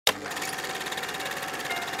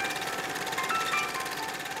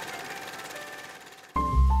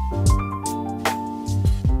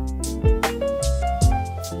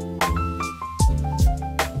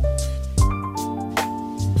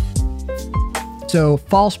So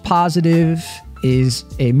False Positive is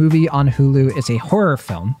a movie on Hulu. It's a horror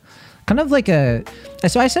film. Kind of like so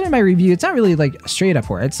I said in my review, it's not really like straight up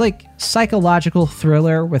horror. It's like psychological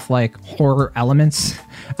thriller with like horror elements,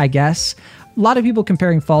 I guess. A lot of people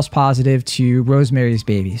comparing False Positive to Rosemary's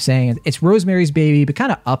Baby, saying it's Rosemary's Baby, but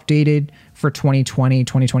kind of updated for 2020,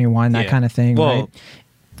 2021, that kind of thing, right?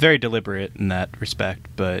 Very deliberate in that respect,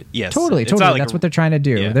 but yes. Totally. That's what they're trying to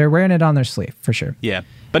do. Yeah. They're wearing it on their sleeve, for sure. Yeah,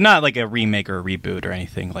 but not like a remake or a reboot or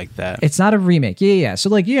anything like that. It's not a remake. Yeah. So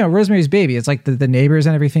like, Rosemary's Baby, it's like the neighbors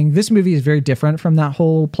and everything. This movie is very different from that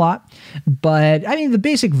whole plot. But I mean, the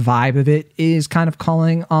basic vibe of it is kind of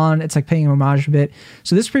calling on, it's like paying homage a bit.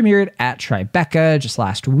 So this premiered at Tribeca just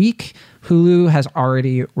last week. Hulu has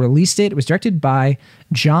already released it. It was directed by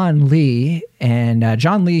John Lee. And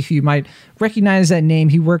John Lee, who you might recognize that name,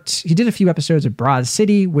 he did a few episodes of Broad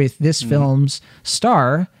City with this film's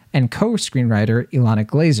star and co-screenwriter Ilana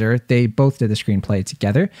Glazer. They both did the screenplay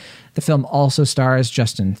together. The film also stars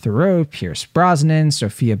Justin Theroux, Pierce Brosnan,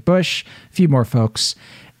 Sophia Bush, a few more folks.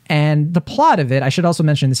 And the plot of it, I should also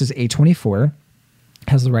mention this is A24,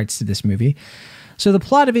 has the rights to this movie. So the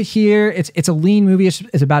plot of it here, it's a lean movie.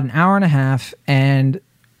 It's about an hour and a half, and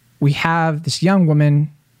we have this young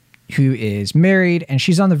woman who is married, and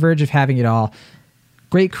she's on the verge of having it all.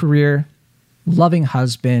 Great career, loving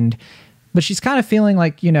husband, but she's kind of feeling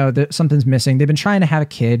like, that something's missing. They've been trying to have a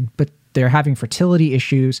kid, but they're having fertility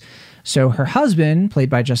issues. So her husband,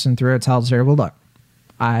 played by Justin Theroux, tells her, well, look,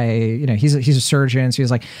 he's a surgeon. So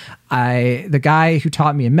he's like, the guy who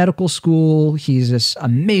taught me in medical school, he's this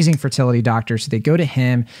amazing fertility doctor. So they go to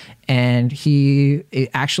him, and he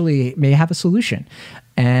actually may have a solution.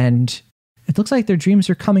 And it looks like their dreams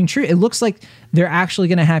are coming true. It looks like they're actually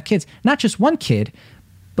going to have kids, not just one kid,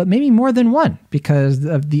 but maybe more than one because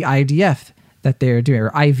of the IDF that they're doing,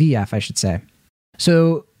 or IVF, I should say.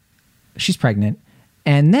 So she's pregnant.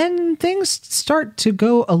 And then things start to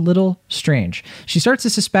go a little strange. She starts to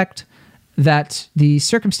suspect that the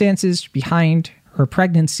circumstances behind her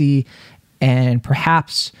pregnancy, and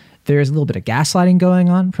perhaps there's a little bit of gaslighting going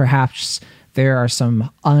on. Perhaps there are some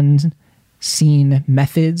unseen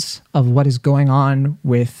methods of what is going on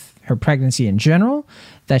with her pregnancy in general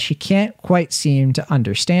that she can't quite seem to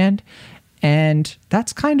understand. And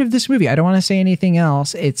that's kind of this movie. I don't want to say anything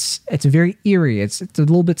else. It's very eerie. It's a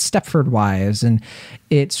little bit Stepford-wise, and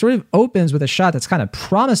it sort of opens with a shot that's kind of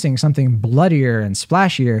promising something bloodier and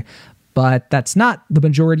splashier, but that's not the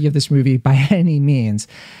majority of this movie by any means.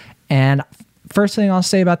 And first thing I'll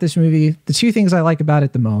say about this movie, the two things I like about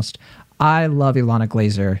it the most, I love Ilana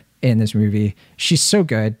Glazer in this movie. She's so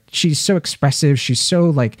good. She's so expressive. She's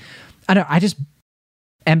so I just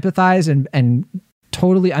empathize and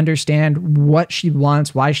totally understand what she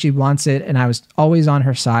wants, why she wants it. And I was always on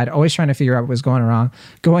her side, always trying to figure out what was going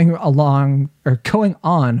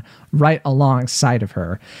on right alongside of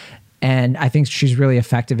her. And I think she's really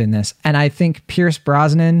effective in this. And I think Pierce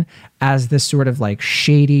Brosnan as this sort of like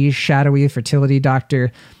shady, shadowy fertility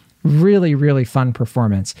doctor, really, really fun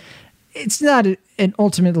performance. It's not an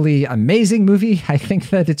ultimately amazing movie. I think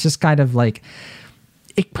that it's just kind of like,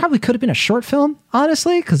 it probably could have been a short film,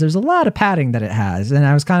 honestly, because there's a lot of padding that it has. And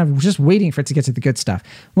I was kind of just waiting for it to get to the good stuff.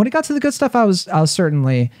 When it got to the good stuff, I was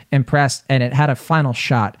certainly impressed, and it had a final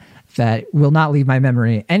shot that will not leave my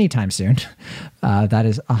memory anytime soon. That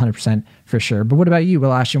is 100% for sure. But what about you,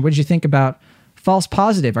 Will Ashton? What did you think about False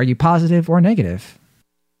Positive? Are you positive or negative?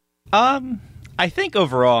 I think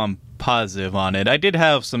overall I'm positive on it. I did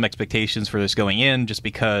have some expectations for this going in, just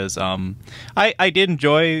because I did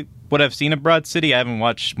enjoy what I've seen of Broad City. I haven't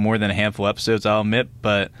watched more than a handful of episodes, I'll admit,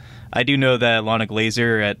 but I do know that Ilana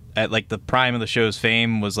Glazer at like the prime of the show's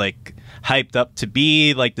fame was like hyped up to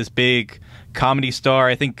be like this big comedy star.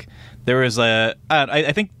 I think there was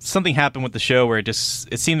I think something happened with the show where it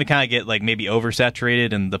seemed to kind of get like maybe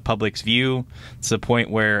oversaturated in the public's view to the point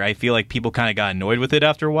where I feel like people kind of got annoyed with it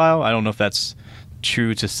after a while. I don't know if that's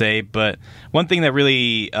true to say, but one thing that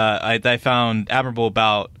really I found admirable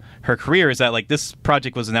about her career is that like this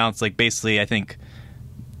project was announced like basically I think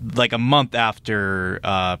like a month after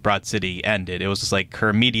Broad City ended. It was just like her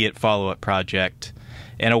immediate follow-up project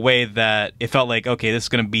in a way that it felt like, okay, this is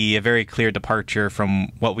going to be a very clear departure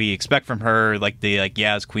from what we expect from her, like the like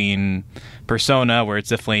Yaz Queen persona, where it's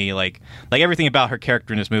definitely like everything about her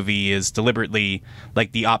character in this movie is deliberately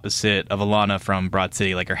like the opposite of Ilana from Broad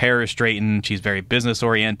City. Like her hair is straightened, she's very business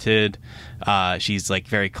oriented, she's like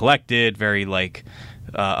very collected, very like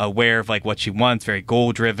aware of like what she wants, very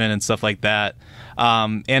goal driven and stuff like that.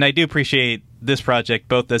 And I do appreciate this project,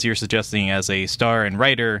 both as you're suggesting as a star and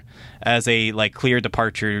writer, as a like clear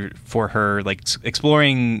departure for her, like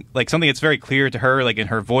exploring like something that's very clear to her, like in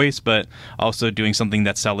her voice, but also doing something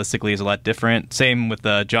that stylistically is a lot different. Same with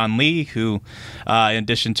John Lee, who, in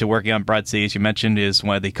addition to working on Broad City, as you mentioned, is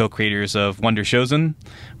one of the co-creators of Wonder Chosen,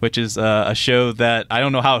 which is a show that I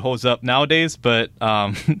don't know how it holds up nowadays, but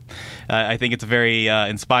I think it's a very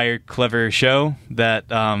inspired, clever show that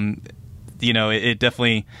it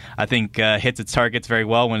definitely, I think, hits its targets very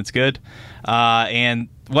well when it's good. And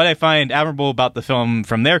what I find admirable about the film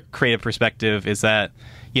from their creative perspective is that,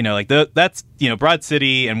 Broad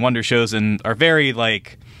City and Wonder Chosen are very,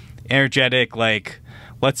 like, energetic, like,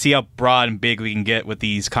 let's see how broad and big we can get with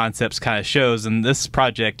these concepts kind of shows. And this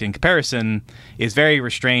project, in comparison, is very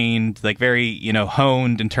restrained, like, very,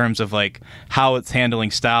 honed in terms of, like, how it's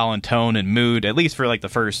handling style and tone and mood, at least for, like, the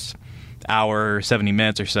first hour, 70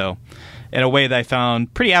 minutes or so, in a way that I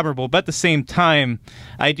found pretty admirable. But at the same time,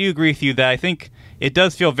 I do agree with you that I think it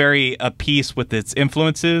does feel very at peace with its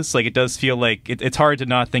influences. Like, it does feel like it's hard to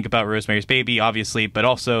not think about Rosemary's Baby, obviously, but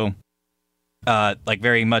also like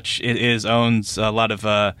very much it owns a lot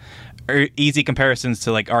of easy comparisons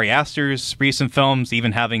to like Ari Aster's recent films,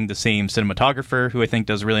 even having the same cinematographer, who I think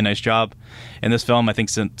does a really nice job in this film. I think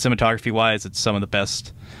cinematography wise, it's some of the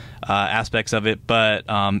best aspects of it. But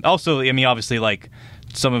also, I mean, obviously, like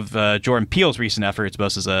some of Jordan Peele's recent efforts,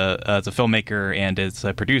 both as a filmmaker and as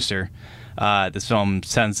a producer, this film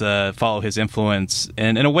tends to follow his influence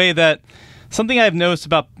in a way that something I've noticed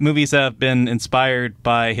about movies that have been inspired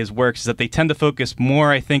by his works is that they tend to focus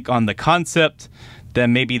more, I think, on the concept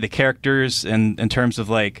than maybe the characters in terms of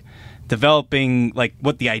like developing like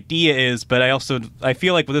what the idea is. But I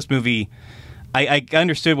feel like with this movie, I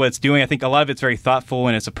understood what it's doing. I think a lot of it's very thoughtful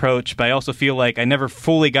in its approach, but I also feel like I never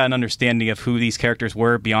fully got an understanding of who these characters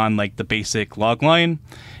were beyond like the basic log line.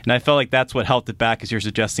 And I felt like that's what held it back, as you're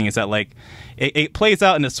suggesting, is that like it plays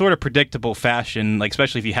out in a sort of predictable fashion, like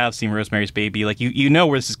especially if you have seen Rosemary's Baby, like you know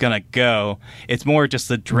where this is going to go. It's more just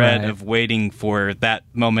the dread of waiting for that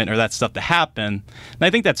moment or that stuff to happen. And I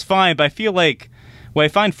think that's fine, but I feel like what I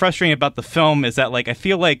find frustrating about the film is that like I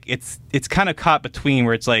feel like it's kind of caught between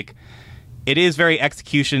where it's like it is very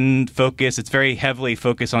execution focused. It's very heavily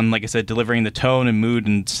focused on, like I said, delivering the tone and mood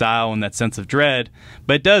and style and that sense of dread.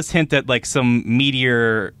 But it does hint at like some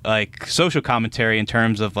meatier like social commentary in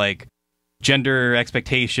terms of like gender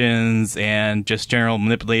expectations and just general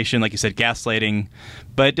manipulation, like you said, gaslighting.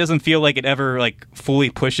 But it doesn't feel like it ever like fully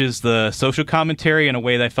pushes the social commentary in a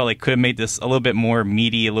way that I felt like could have made this a little bit more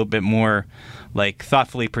meaty, a little bit more like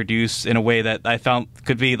thoughtfully produced in a way that I found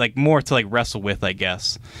could be like more to like wrestle with, I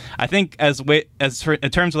guess. I think in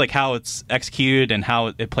terms of like how it's executed and how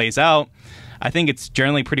it plays out, I think it's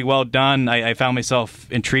generally pretty well done. I found myself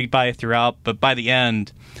intrigued by it throughout, but by the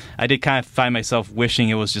end, I did kind of find myself wishing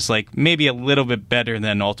it was just like maybe a little bit better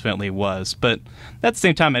than ultimately was. But at the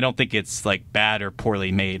same time, I don't think it's like bad or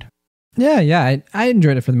poorly made. Yeah, I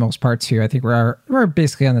enjoyed it for the most part too. I think we're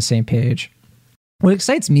basically on the same page. What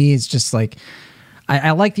excites me is just like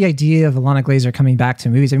I like the idea of Ilana Glazer coming back to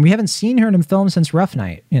movies, and we haven't seen her in a film since Rough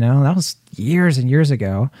Night. That was years and years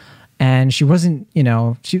ago, and she wasn't,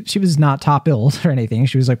 she was not top billed or anything.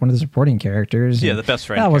 She was like one of the supporting characters. Yeah, the best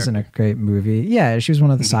friend. That wasn't a great movie. Yeah, she was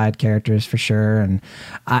one of the side characters for sure. And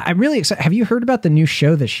I'm really excited. Have you heard about the new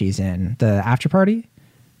show that she's in, the After Party?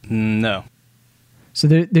 No. So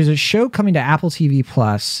there's a show coming to Apple TV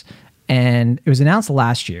Plus, and it was announced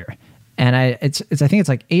last year. And I think it's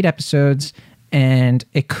like 8 episodes, and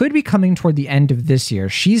it could be coming toward the end of this year.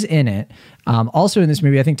 She's in it. Also in this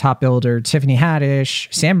movie, I think top builder Tiffany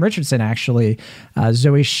Haddish, Sam Richardson, actually,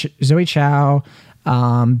 Zoe Chow,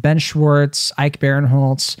 Ben Schwartz, Ike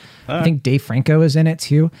Barinholtz. I think Dave Franco is in it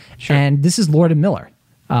too. Sure. And this is Lord and Miller.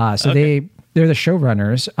 They're the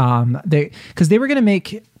showrunners. Because they were going to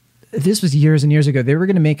make, this was years and years ago, they were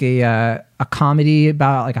going to make a comedy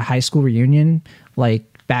about like a high school reunion, like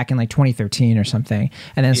back in like 2013 or something,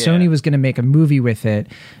 and then Sony was going to make a movie with it,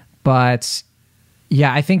 but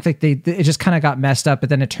yeah, I think like it just kind of got messed up, but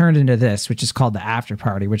then it turned into this, which is called The After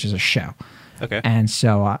Party, which is a show. Okay. And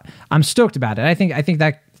so I'm stoked about it. I think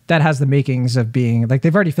that has the makings of being like,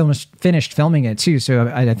 they've already finished filming it too, so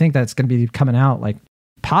I think that's going to be coming out like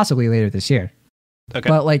possibly later this year. Okay.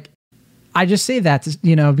 But like, I just say that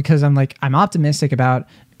because I'm optimistic about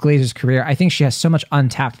Glazer's career. I think she has so much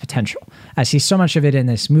untapped potential. I see so much of it in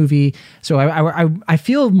this movie. So I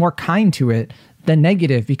feel more kind to it than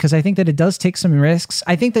negative, because I think that it does take some risks.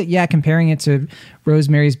 I think that, comparing it to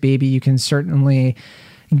Rosemary's Baby, you can certainly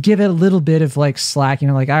give it a little bit of like slack,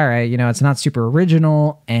 like, all right, it's not super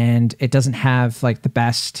original and it doesn't have like the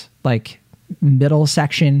best like middle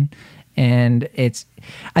section. And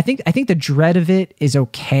I think the dread of it is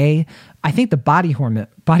okay. I think the body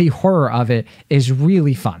horror of it is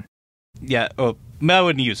really fun. Yeah, I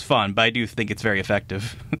wouldn't use fun, but I do think it's very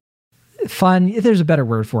effective. Fun, if there's a better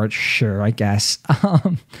word for it, sure, I guess.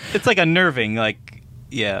 It's like unnerving, like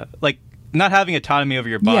not having autonomy over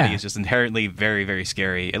your body Yeah. is just inherently very, very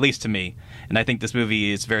scary, at least to me. And I think this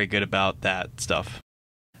movie is very good about that stuff.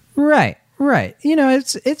 Right.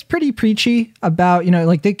 It's pretty preachy about,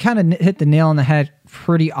 like they kind of hit the nail on the head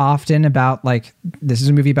pretty often about like, this is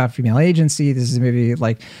a movie about female agency. This is a movie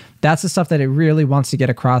like, that's the stuff that it really wants to get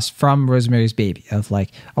across from Rosemary's Baby, of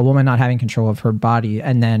like a woman not having control of her body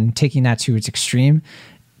and then taking that to its extreme.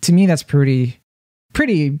 To me, that's pretty,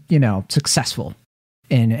 successful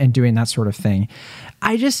in doing that sort of thing.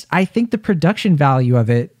 I think the production value of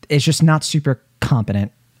it is just not super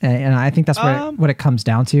competent. And I think that's what it comes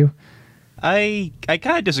down to. I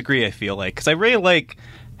kind of disagree, I feel like, because I really like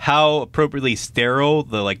how appropriately sterile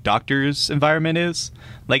the like doctor's environment is.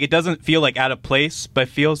 Like, it doesn't feel like out of place, but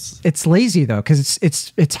feels... It's lazy though, because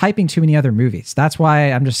it's hyping too many other movies. That's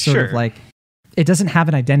why I'm just sort of like, it doesn't have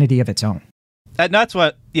an identity of its own. And that's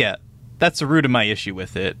that's the root of my issue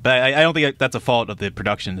with it. But I don't think that's a fault of the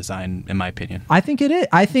production design, in my opinion. I think it is.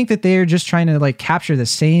 I think that they're just trying to like capture the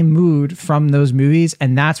same mood from those movies,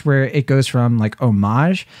 and that's where it goes from like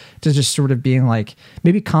homage to just sort of being like,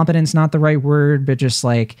 maybe competent's not the right word, but just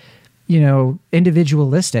like,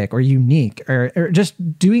 individualistic or unique or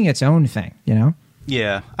just doing its own thing,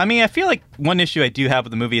 Yeah. I mean, I feel like one issue I do have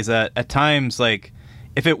with the movie is that at times, like,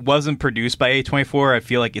 if it wasn't produced by A24, I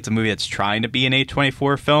feel like it's a movie that's trying to be an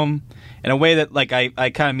A24 film in a way that, like, I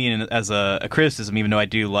kind of mean as a criticism, even though I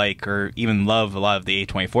do like or even love a lot of the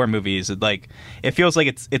A24 movies. It feels like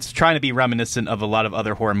it's trying to be reminiscent of a lot of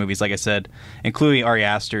other horror movies, like I said, including Ari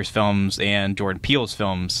Aster's films and Jordan Peele's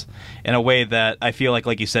films, in a way that I feel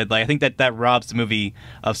like you said, like, I think that robs the movie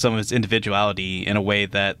of some of its individuality in a way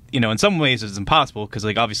that, in some ways is impossible, because,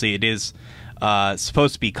 like, obviously it is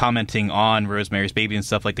supposed to be commenting on Rosemary's Baby and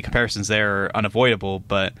stuff. Like, the comparisons there are unavoidable,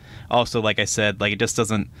 but also, like I said, like, it just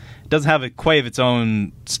doesn't have quite of its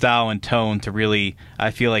own style and tone to really,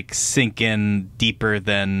 I feel like, sink in deeper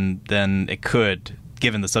than it could,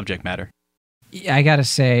 given the subject matter. I gotta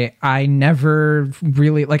say, I never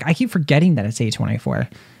really like. I keep forgetting that it's A24.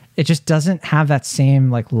 It just doesn't have that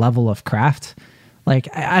same like level of craft.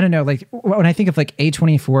 Like, I don't know, like when I think of like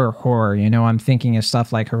A24 horror, I'm thinking of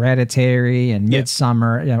stuff like Hereditary and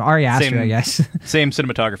Midsommar, Ari Aster, I guess. Same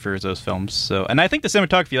cinematographer as those films. So, and I think the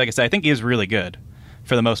cinematography, like I said, I think is really good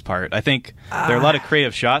for the most part. I think there are a lot of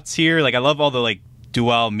creative shots here. Like, I love all the like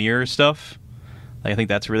dual mirror stuff. Like, I think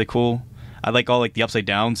that's really cool. I like all like the upside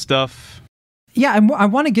down stuff. Yeah, I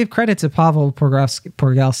want to give credit to Pavel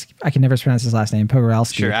Pogorelski. I can never pronounce his last name,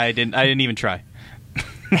 Pogorelski. Sure, I didn't even try.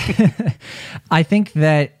 I think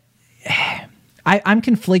that I'm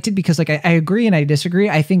conflicted because like I agree and I disagree.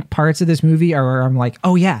 I think parts of this movie are where I'm like,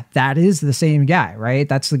 oh yeah, that is the same guy, right?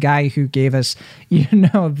 That's the guy who gave us,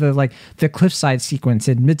 the cliffside sequence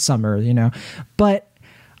in Midsommar, But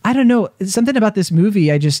I don't know, something about this movie,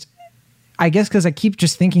 I guess because I keep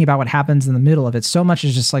just thinking about what happens in the middle of it. So much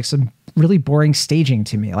is just like some really boring staging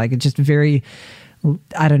to me. Like, it's just very,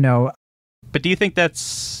 I don't know. But do you think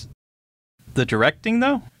that's the directing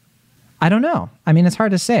though? I don't know. I mean, it's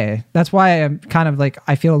hard to say. That's why I'm kind of like,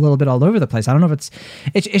 I feel a little bit all over the place. I don't know if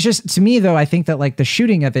it's just, to me though, I think that like the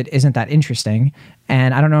shooting of it isn't that interesting.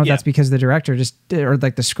 And I don't know if that's because the director or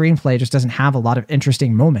like the screenplay just doesn't have a lot of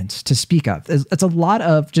interesting moments to speak of. It's a lot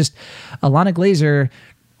of just Alana Glazer,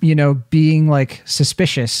 being like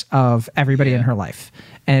suspicious of everybody in her life.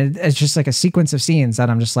 And it's just like a sequence of scenes that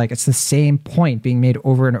I'm just like, it's the same point being made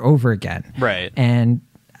over and over again. Right. And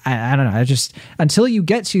I don't know. I just, until you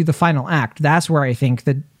get to the final act, that's where I think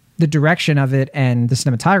that the direction of it and the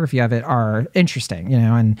cinematography of it are interesting,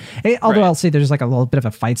 and although I'll say there's like a little bit of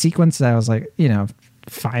a fight sequence that I was like,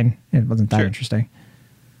 fine. It wasn't that interesting.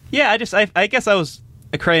 Yeah. I guess I was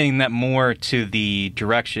accrediting that more to the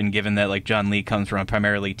direction, given that like John Lee comes from a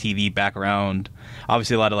primarily TV background,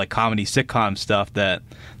 obviously a lot of like comedy sitcom stuff, that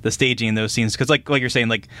the staging in those scenes, because like you're saying,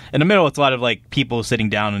 like in the middle it's a lot of like people sitting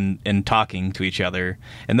down and talking to each other,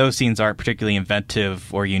 and those scenes aren't particularly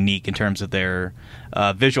inventive or unique in terms of their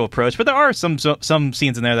visual approach, but there are some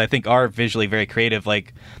scenes in there that I think are visually very creative.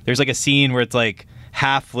 Like there's like a scene where it's like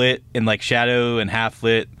half lit in like shadow and half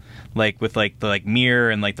lit like with like the like mirror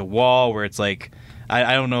and like the wall, where it's like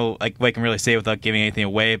I don't know like what I can really say without giving anything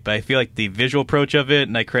away, but I feel like the visual approach of it,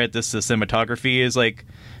 and I credit this to cinematography, is like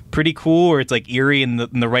pretty cool, or it's like eerie in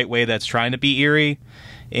the right way that's trying to be eerie.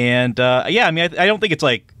 And I mean, I don't think it's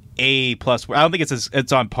like A plus. I don't think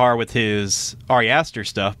it's on par with his Ari Aster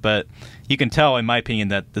stuff, but you can tell, in my opinion,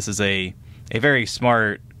 that this is a very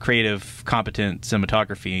smart, creative, competent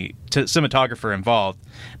cinematographer involved.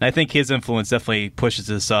 And I think his influence definitely pushes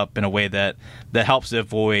this up in a way that helps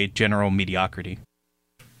avoid general mediocrity.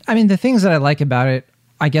 I mean, the things that I like about it,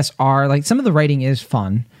 I guess, are like some of the writing is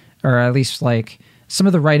fun, or at least like some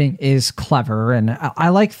of the writing is clever. And I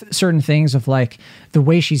like certain things of like the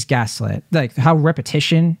way she's gaslit, like how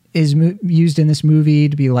repetition is used in this movie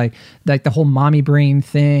to be like the whole mommy brain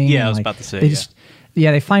thing. Yeah, I was like, about to say,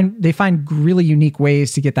 they find really unique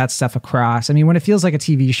ways to get that stuff across. I mean, when it feels like a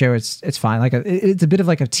TV show, it's fine. Like it's a bit of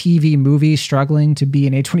like a TV movie struggling to be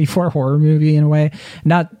an A24 horror movie in a way.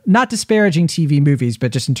 Not disparaging TV movies,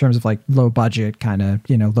 but just in terms of like low budget kind of,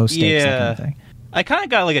 low stakes, that kind of thing. I kind of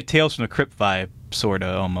got like a Tales from the Crypt vibe, sort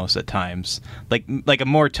of, almost at times, like a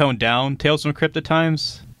more toned down Tales from the Crypt at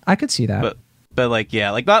times. I could see that, but like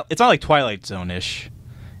it's not like Twilight Zone-ish.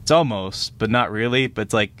 It's almost, but not really. But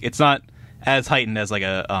it's like it's not as heightened as like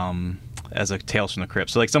a Tales from the Crypt.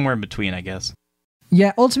 So like somewhere in between, I guess.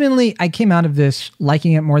 Yeah, ultimately, I came out of this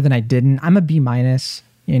liking it more than I didn't. I'm a B-. I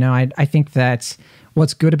think that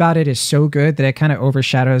what's good about it is so good that it kind of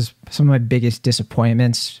overshadows some of my biggest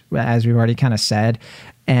disappointments, as we've already kind of said.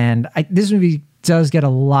 And this movie does get a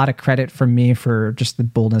lot of credit from me for just the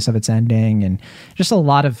boldness of its ending and just a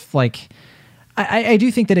lot of like, I do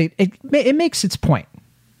think that it makes its point.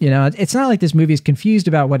 It's not like this movie is confused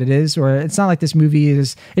about what it is, or it's not like this movie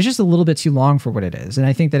it's just a little bit too long for what it is. And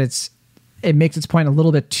I think that it makes its point a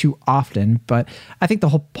little bit too often, but I think the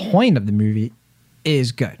whole point of the movie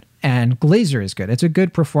is good. And Glazer is good. It's a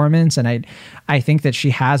good performance, and I think that she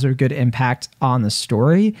has a good impact on the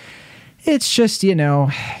story. It's just, the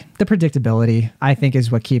predictability, I think,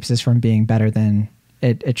 is what keeps this from being better than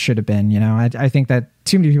it should have been. I think that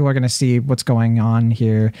too many people are going to see what's going on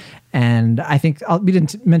here. And I think we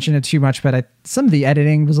didn't mention it too much, but some of the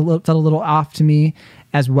editing felt a little off to me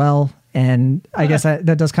as well. And I guess that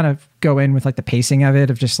does kind of go in with like the pacing of it,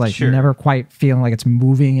 of just like never quite feeling like it's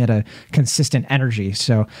moving at a consistent energy.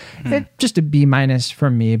 So just a B-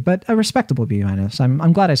 from me, but a respectable B-.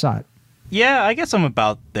 I'm glad I saw it. Yeah, I guess I'm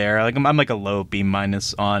about there. Like I'm like a low B- on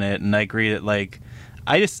it, and I agree that like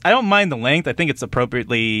I don't mind the length. I think it's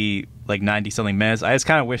appropriately like 90 something minutes. I just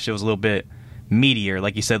kind of wish it was a little bit meatier,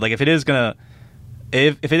 like you said. Like if it is going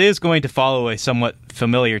to follow a somewhat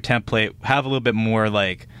familiar template, have a little bit more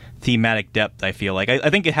like thematic depth. I feel like I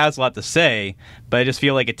think it has a lot to say, but I just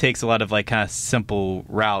feel like it takes a lot of like kind of simple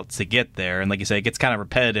routes to get there. And like you say, it gets kind of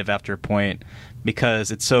repetitive after a point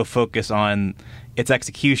because it's so focused on its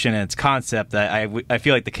execution and its concept that I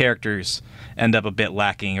feel like the characters end up a bit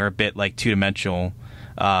lacking or a bit like two-dimensional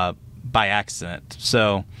by accident.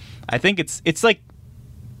 So I think it's like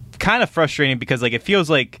kind of frustrating because like it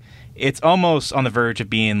feels like it's almost on the verge of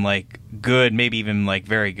being like good, maybe even like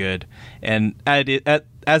very good. And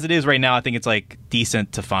as it is right now, I think it's like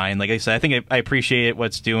decent to fine. Like I said, I think I appreciate what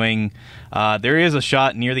it's doing. There is a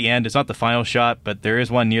shot near the end. It's not the final shot, but there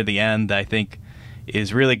is one near the end that I think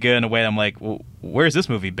is really good in a way. I'm like, well, where's this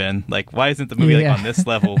movie been? Like, why isn't the movie like on this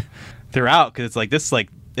level throughout? Because it's like this, like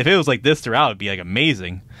if it was like this throughout, it'd be like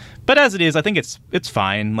amazing. But as it is, I think it's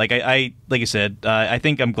fine. Like I like you said, I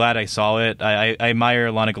think I'm glad I saw it. I admire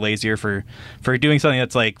Ilana Glazer for doing something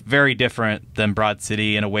that's like very different than Broad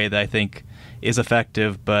City in a way that I think is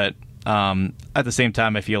effective. But at the same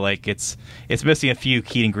time, I feel like it's missing a few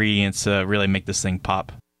key ingredients to really make this thing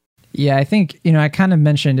pop. Yeah, I think I kind of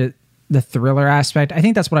mentioned it. The thriller aspect, I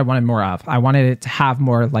think that's what I wanted more of. I wanted it to have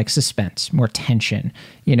more like suspense, more tension,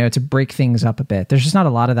 to break things up a bit. There's just not a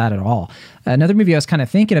lot of that at all. Another movie I was kind of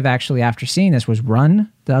thinking of actually after seeing this was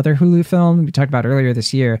Run, the other Hulu film we talked about earlier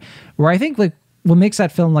this year, where I think like what makes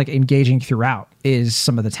that film like engaging throughout is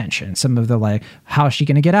some of the tension, some of the like, how is she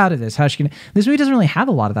going to get out of this? This movie doesn't really have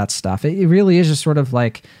a lot of that stuff. It really is just sort of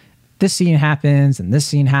like, this scene happens and this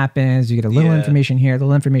scene happens. You get a little information here, a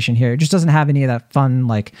little information here. It just doesn't have any of that fun,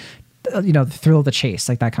 like, the thrill of the chase,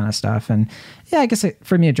 like that kind of stuff. And yeah, I guess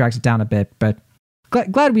for me, it drags it down a bit, but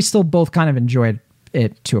glad we still both kind of enjoyed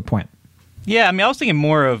it to a point. Yeah, I mean, I was thinking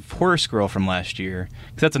more of Horror Squirrel from last year,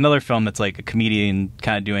 because that's another film that's like a comedian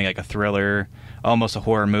kind of doing like a thriller, almost a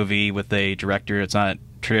horror movie with a director that's not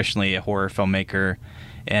traditionally a horror filmmaker,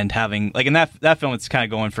 and having like in that film, it's kind of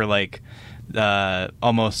going for like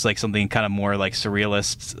almost like something kind of more like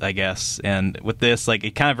surrealist, I guess. And with this, like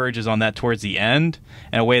it kind of verges on that towards the end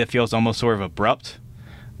in a way that feels almost sort of abrupt.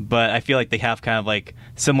 But I feel like they have kind of like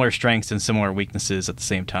similar strengths and similar weaknesses at the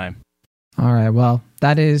same time. All right, well,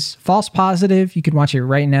 that is False Positive. You can watch it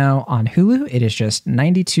right now on Hulu. It is just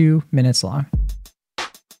 92 minutes long.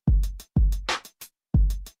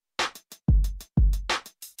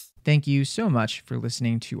 Thank you so much for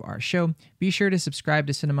listening to our show. Be sure to subscribe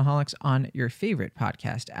to Cinemaholics on your favorite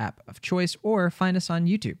podcast app of choice or find us on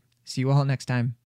YouTube. See you all next time.